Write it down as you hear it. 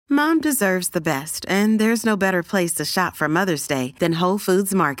Mom deserves the best, and there's no better place to shop for Mother's Day than Whole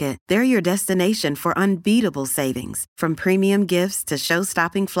Foods Market. They're your destination for unbeatable savings, from premium gifts to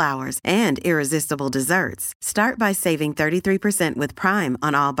show-stopping flowers and irresistible desserts. Start by saving 33% with Prime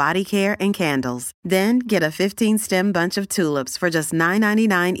on all body care and candles. Then get a 15-stem bunch of tulips for just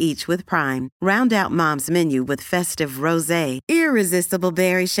 $9.99 each with Prime. Round out Mom's menu with festive rosé, irresistible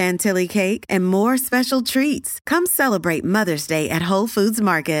berry chantilly cake, and more special treats. Come celebrate Mother's Day at Whole Foods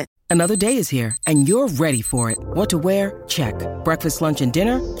Market. Another day is here, and you're ready for it. What to wear? Check. Breakfast, lunch, and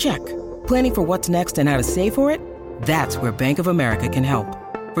dinner? Check. Planning for what's next and how to save for it? That's where Bank of America can help.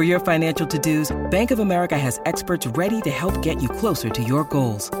 For your financial to-dos, Bank of America has experts ready to help get you closer to your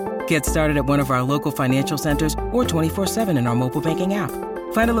goals. Get started at one of our local financial centers or 24/7 in our mobile banking app.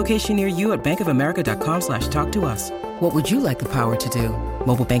 Find a location near you at bankofamerica.com/talktous. What would you like the power to do?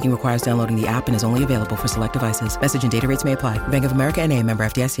 Mobile banking requires downloading the app and is only available for select devices. Message and data rates may apply. Bank of America N.A., member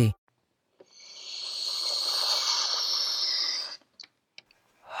FDIC.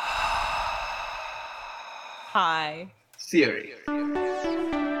 Hi. Theory.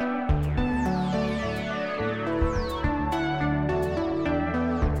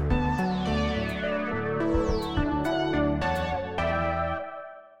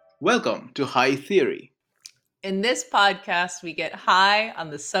 Welcome to High Theory. In this podcast, we get high on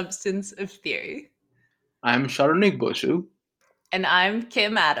the substance of theory. I'm Sharonik Boshu. And I'm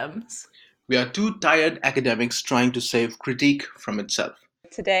Kim Adams. We are two tired academics trying to save critique from itself.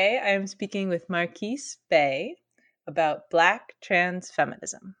 Today, I am speaking with Marquise Bay about Black trans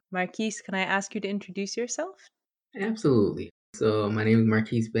feminism. Marquise, can I ask you to introduce yourself? Absolutely. So my name is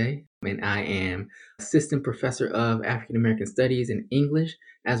Marquise Bay, and I am Assistant Professor of African American Studies and English,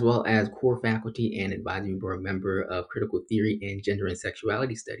 as well as core faculty and advisory board member of Critical Theory and Gender and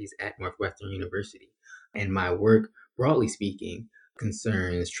Sexuality Studies at Northwestern University. And my work, broadly speaking,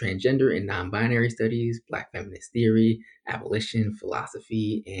 concerns transgender and non-binary studies, Black feminist theory, abolition,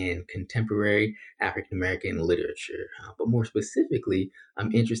 philosophy, and contemporary African American literature. But more specifically,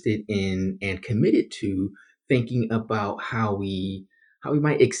 I'm interested in and committed to thinking about how we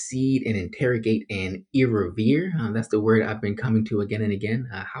might exceed and interrogate and irrevere. That's the word I've been coming to again and again.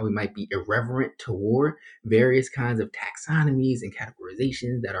 How we might be irreverent toward various kinds of taxonomies and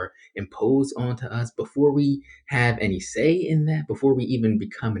categorizations that are imposed onto us before we have any say in that, before we even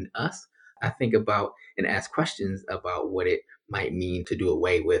become an us. I think about and ask questions about what it might mean to do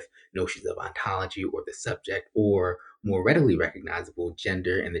away with notions of ontology or the subject, or more readily recognizable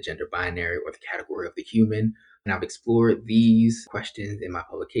gender and the gender binary or the category of the human. And I've explored these questions in my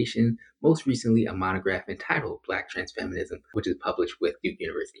publication, most recently a monograph entitled Black Trans Feminism, which is published with Duke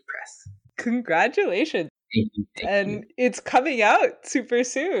University Press. Congratulations. Thank you. And it's coming out super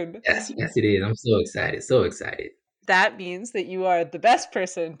soon. Yes, it is. I'm so excited. That means that you are the best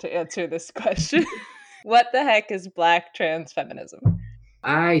person to answer this question. What the heck is Black trans feminism?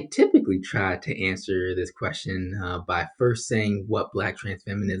 I typically try to answer this question by first saying what Black trans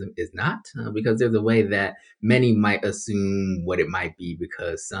feminism is not, because there's a way that many might assume what it might be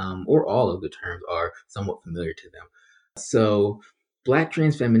because some or all of the terms are somewhat familiar to them. So Black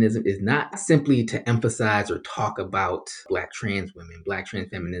trans feminism is not simply to emphasize or talk about Black trans women. Black trans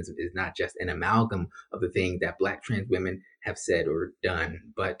feminism is not just an amalgam of the things that Black trans women have said or done,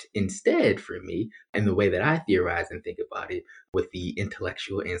 but instead, for me, and the way that I theorize and think about it, with the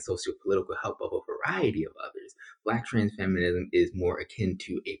intellectual and socio-political help of a variety of others, Black trans feminism is more akin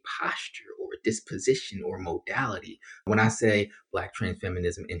to a posture or a disposition or modality. When I say Black trans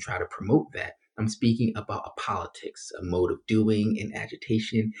feminism and try to promote that, I'm speaking about a politics, a mode of doing and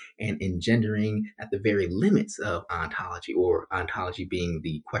agitation and engendering at the very limits of ontology, or ontology being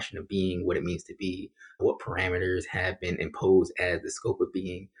the question of being, what it means to be, what parameters have been imposed as the scope of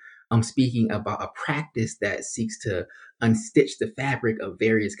being. I'm speaking about a practice that seeks to unstitch the fabric of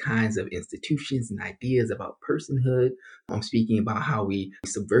various kinds of institutions and ideas about personhood. I'm speaking about how we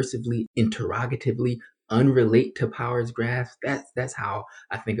subversively, interrogatively, unrelate to power's grasp. That's how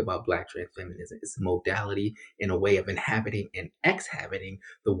I think about Black trans feminism. It's a modality and a way of inhabiting and exhabiting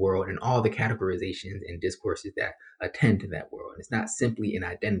the world and all the categorizations and discourses that attend to that world. And it's not simply an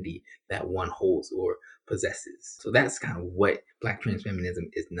identity that one holds or possesses. So that's kind of what Black trans feminism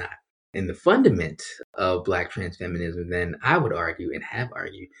is not. And the fundament of Black trans feminism, then, I would argue and have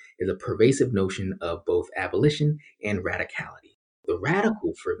argued, is a pervasive notion of both abolition and radicality. The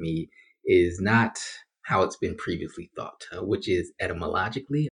radical for me is not how it's been previously thought, which is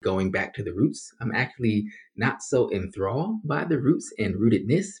etymologically going back to the roots. I'm actually not so enthralled by the roots and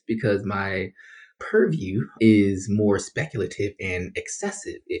rootedness because my purview is more speculative and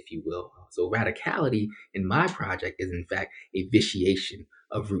excessive, if you will. So radicality in my project is in fact a vitiation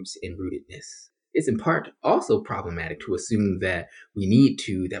of roots and rootedness. It's in part also problematic to assume that we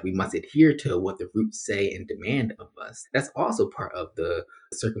must adhere to what the roots say and demand of us. That's also part of the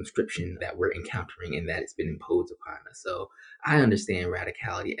circumscription that we're encountering and that it's been imposed upon us. So I understand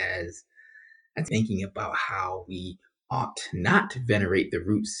radicality as thinking about how we ought not to venerate the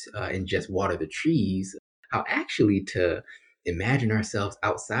roots and just water the trees, how actually to imagine ourselves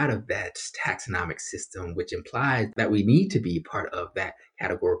outside of that taxonomic system, which implies that we need to be part of that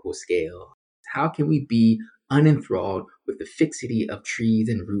categorical scale. How can we be unenthralled with the fixity of trees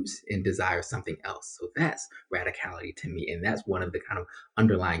and roots and desire something else? So that's radicality to me. And that's one of the kind of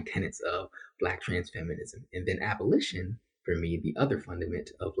underlying tenets of Black trans feminism. And then abolition, for me, the other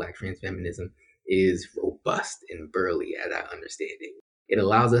fundament of Black trans feminism, is robust and burly as I understand it. It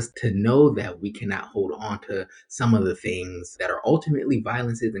allows us to know that we cannot hold on to some of the things that are ultimately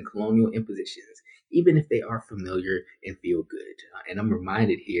violences and colonial impositions, even if they are familiar and feel good. And I'm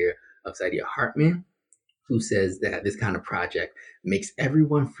reminded here of Saidiya Hartman, who says that this kind of project makes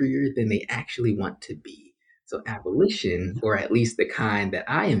everyone freer than they actually want to be. So abolition, or at least the kind that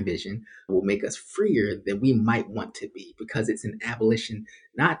I envision, will make us freer than we might want to be, because it's an abolition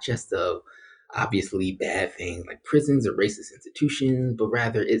not just of obviously bad things like prisons or racist institutions, but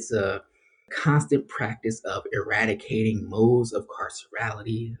rather it's a constant practice of eradicating modes of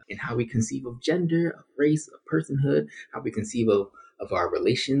carcerality and how we conceive of gender, of race, of personhood, how we conceive of our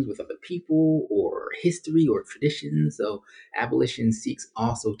relations with other people or history or traditions. So abolition seeks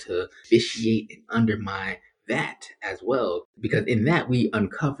also to vitiate and undermine that as well, because in that we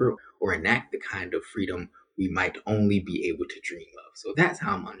uncover or enact the kind of freedom we might only be able to dream of. So that's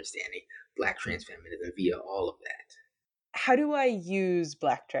how I'm understanding Black trans feminism via all of that. How do I use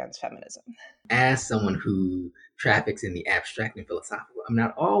Black trans feminism? As someone who traffics in the abstract and philosophical, I'm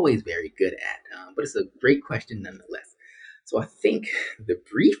not always very good at, but it's a great question nonetheless. So I think the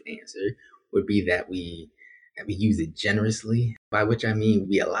brief answer would be that we use it generously, by which I mean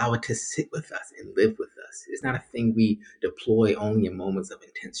we allow it to sit with us and live with us. It's not a thing we deploy only in moments of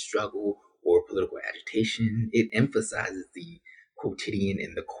intense struggle or political agitation. It emphasizes the quotidian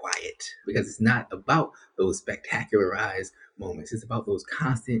and the quiet, because it's not about those spectacularized moments. It's about those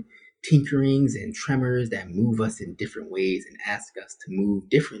constant tinkerings and tremors that move us in different ways and ask us to move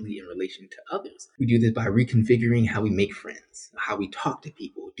differently in relation to others. We do this by reconfiguring how we make friends, how we talk to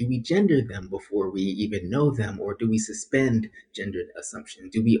people. Do we gender them before we even know them, or do we suspend gendered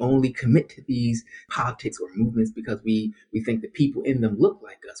assumptions? Do we only commit to these politics or movements because we think the people in them look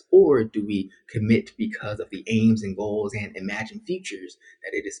like us, or do we commit because of the aims and goals and imagined futures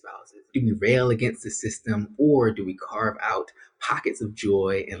that it espouses? Do we rail against the system, or do we carve out pockets of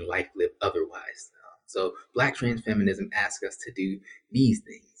joy and life lived otherwise? So Black trans feminism asks us to do these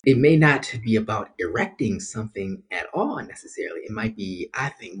things. It may not be about erecting something at all necessarily. It might be, I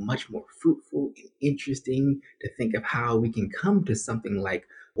think, much more fruitful and interesting to think of how we can come to something like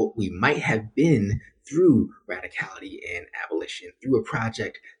what we might have been through radicality and abolition, through a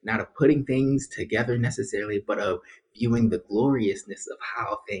project not of putting things together necessarily, but of viewing the gloriousness of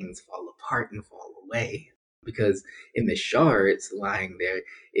how things fall apart and fall away. Because in the shards lying there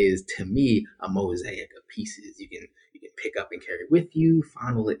is, to me, a mosaic of pieces you can pick up and carry with you,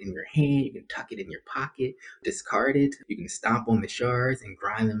 fondle it in your hand, you can tuck it in your pocket, discard it, you can stomp on the shards and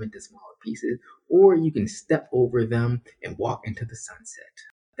grind them into smaller pieces, or you can step over them and walk into the sunset.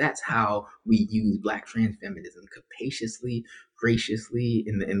 That's how we use Black trans feminism, capaciously, graciously,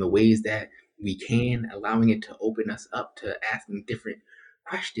 in the ways that we can, allowing it to open us up to asking different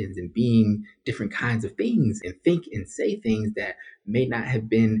questions and being different kinds of things and think and say things that may not have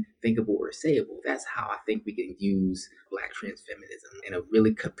been thinkable or sayable. That's how I think we can use Black trans feminism in a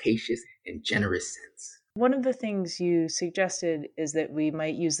really capacious and generous sense. One of the things you suggested is that we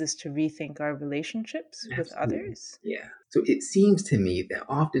might use this to rethink our relationships with others. Yeah. So it seems to me that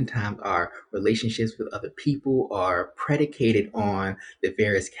oftentimes our relationships with other people are predicated on the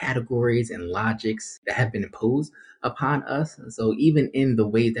various categories and logics that have been imposed upon us. And so even in the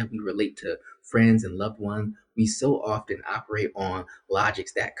way that we relate to friends and loved ones, we so often operate on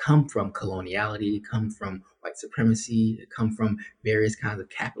logics that come from coloniality, come from white supremacy, come from various kinds of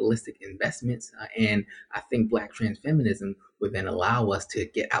capitalistic investments. And I think Black trans feminism would then allow us to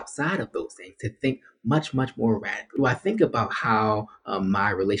get outside of those things, to think much, much more radically. Do I think about how my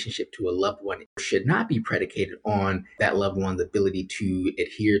relationship to a loved one should not be predicated on that loved one's ability to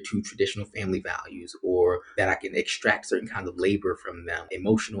adhere to traditional family values, or that I can extract certain kinds of labor from them,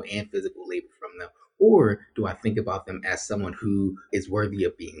 emotional and physical labor from them? Or do I think about them as someone who is worthy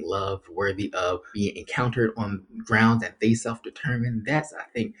of being loved, worthy of being encountered on grounds that they self-determine? That's, I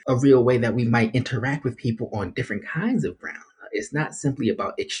think, a real way that we might interact with people on different kinds of grounds. It's not simply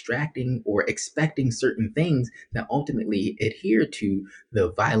about extracting or expecting certain things that ultimately adhere to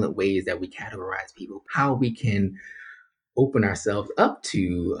the violent ways that we categorize people, how we can open ourselves up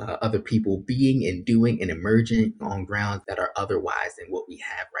to other people being and doing and emerging on grounds that are otherwise than what we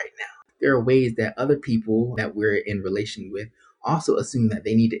have right now. There are ways that other people that we're in relation with also assume that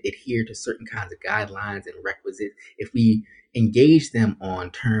they need to adhere to certain kinds of guidelines and requisites. If we engage them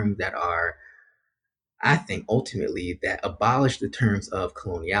on terms that are, I think, ultimately that abolish the terms of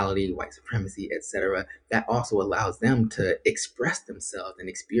coloniality, white supremacy, etc., that also allows them to express themselves and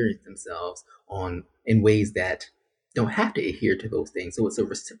experience themselves on in ways that don't have to adhere to those things. So it's a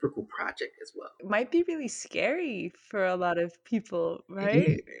reciprocal project as well. It might be really scary for a lot of people, It right?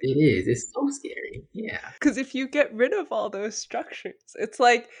 is. It is. It's so scary. Yeah. Because if you get rid of all those structures, it's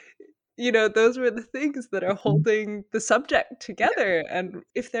like, those were the things that are Mhm. holding the subject together. And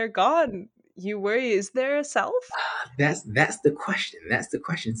if they're gone, you worry, is there a self? That's the question. That's the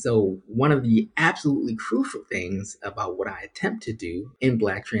question. So one of the absolutely crucial things about what I attempt to do in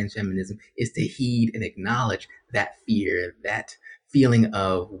Black trans feminism is to heed and acknowledge that fear, that feeling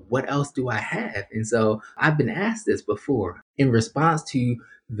of what else do I have? And so I've been asked this before in response to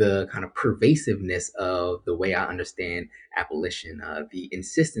the kind of pervasiveness of the way I understand abolition, the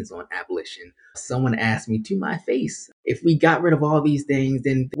insistence on abolition. Someone asked me to my face, if we got rid of all these things,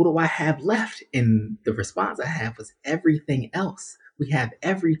 then what do I have left? And the response I have was everything else. We have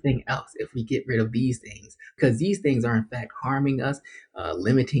everything else if we get rid of these things, because these things are in fact harming us,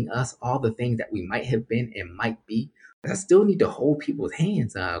 limiting us, all the things that we might have been and might be. I still need to hold people's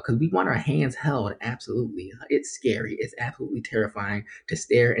hands because we want our hands held. Absolutely. It's scary. It's absolutely terrifying to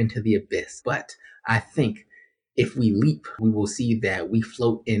stare into the abyss. But I think if we leap, we will see that we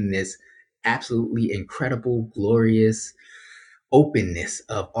float in this absolutely incredible, glorious openness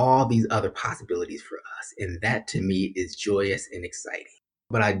of all these other possibilities for us. And that to me is joyous and exciting.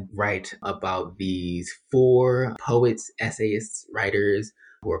 But I write about these 4 poets, essayists, writers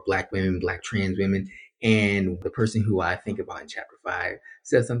who are Black women, Black trans women. And the person who I think about in chapter 5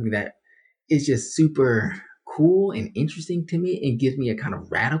 says something that is just super cool and interesting to me and gives me a kind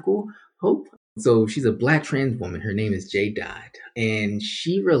of radical hope. So she's a Black trans woman. Her name is J. Dot, and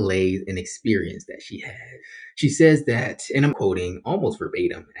she relays an experience that she had. She says that, and I'm quoting almost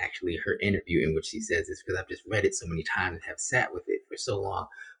verbatim, actually, her interview in which she says this because I've just read it so many times and have sat with it for so long.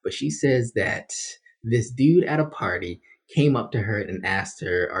 But she says that this dude at a party came up to her and asked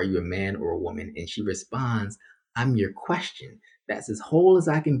her, "Are you a man or a woman?" And she responds, "I'm your question. That's as whole as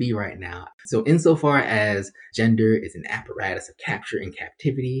I can be right now." So insofar as gender is an apparatus of capture and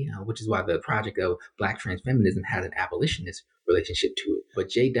captivity, which is why the project of Black trans feminism has an abolitionist relationship to it. But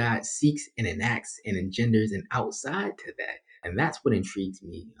J. Dot seeks and enacts and engenders an outside to that. And that's what intrigues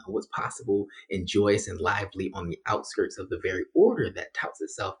me, what's possible and joyous and lively on the outskirts of the very order that touts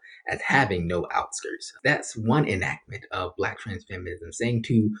itself as having no outskirts. That's one enactment of Black trans feminism, saying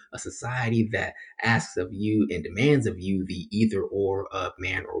to a society that asks of you and demands of you the either or of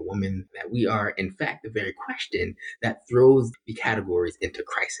man or woman, that we are in fact the very question that throws the categories into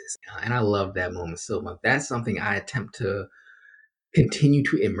crisis. And I love that moment so much. That's something I attempt to continue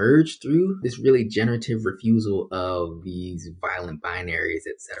to emerge through, this really generative refusal of these violent binaries,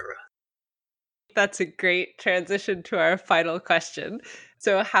 etc. That's a great transition to our final question.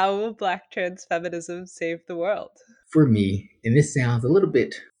 So, how will Black trans feminism save the world? For me, and this sounds a little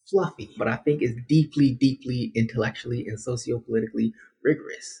bit fluffy, but I think it's deeply, deeply intellectually and sociopolitically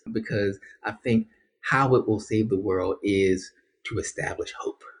rigorous, because I think how it will save the world is to establish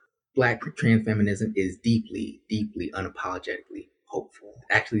hope. Black trans feminism is deeply, deeply unapologetically hopeful.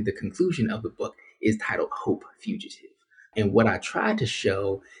 Actually, the conclusion of the book is titled Hope Fugitive. And what I try to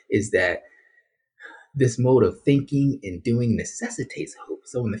show is that this mode of thinking and doing necessitates hope.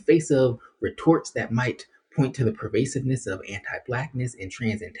 So, in the face of retorts that might point to the pervasiveness of anti Blackness and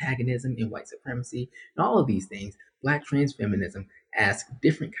trans antagonism and white supremacy and all of these things, Black trans feminism asks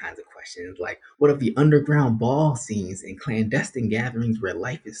different kinds of questions like, what of the underground ball scenes and clandestine gatherings where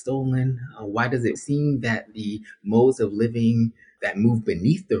life is stolen? Why does it seem that the modes of living that move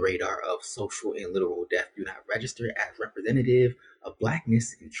beneath the radar of social and literal death do not register as representative of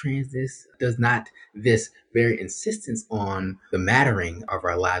Blackness and transness? Does not this very insistence on the mattering of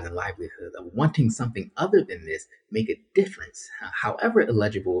our lives and livelihoods, of wanting something other than this, make a difference, however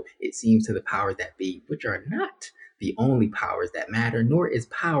illegible it seems to the powers that be, which are not the only powers that matter, nor is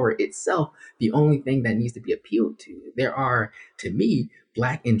power itself the only thing that needs to be appealed to. There are, to me,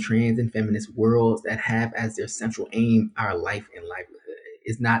 Black and trans and feminist worlds that have as their central aim our life and livelihood.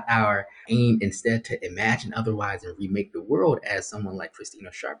 It's not our aim instead to imagine otherwise and remake the world, as someone like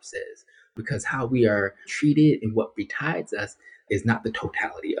Christina Sharp says, because how we are treated and what betides us is not the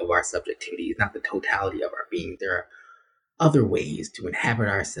totality of our subjectivity, it's not the totality of our being. There are other ways to inhabit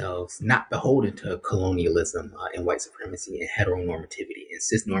ourselves, not beholden to colonialism and white supremacy and heteronormativity and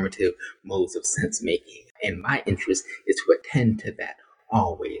cisnormative modes of sense making. And my interest is to attend to that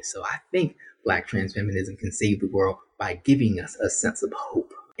always. So I think Black trans feminism can save the world by giving us a sense of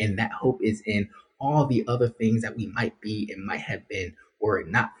hope. And that hope is in all the other things that we might be and might have been were it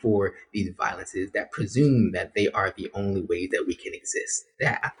not for these violences that presume that they are the only way that we can exist.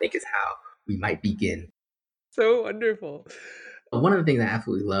 That, I think, is how we might begin. So wonderful. One of the things I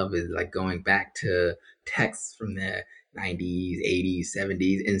absolutely love is like going back to texts from the 90s, 80s,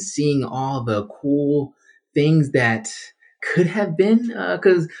 70s, and seeing all the cool things that could have been,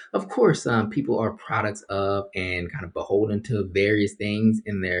 because of course people are products of and kind of beholden to various things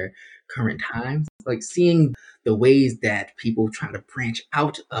in their current times. Like seeing the ways that people try to branch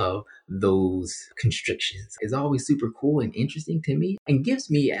out of those constrictions is always super cool and interesting to me, and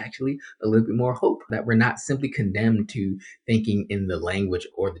gives me actually a little bit more hope that we're not simply condemned to thinking in the language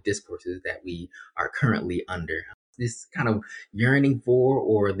or the discourses that we are currently under. This kind of yearning for,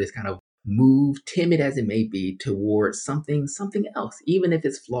 or this kind of move, timid as it may be, towards something else, even if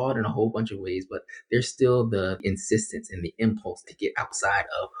it's flawed in a whole bunch of ways, but there's still the insistence and the impulse to get outside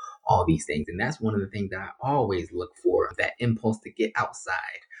of all these things. And that's one of the things that I always look for. That impulse to get outside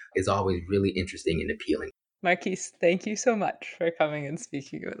is always really interesting and appealing. Marquise, thank you so much for coming and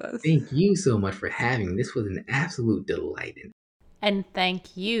speaking with us. Thank you so much for having me. This was an absolute delight. And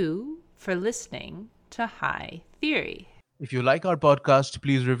thank you for listening to High Theory. If you like our podcast,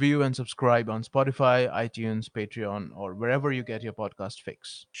 please review and subscribe on Spotify, iTunes, Patreon, or wherever you get your podcast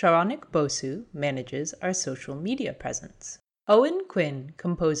fix. Sharonik Bosu manages our social media presence. Owen Quinn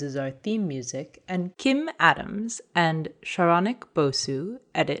composes our theme music, and Kim Adams and Sharonik Bosu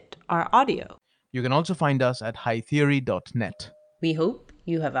edit our audio. You can also find us at hightheory.net. We hope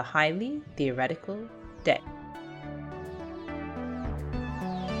you have a highly theoretical day.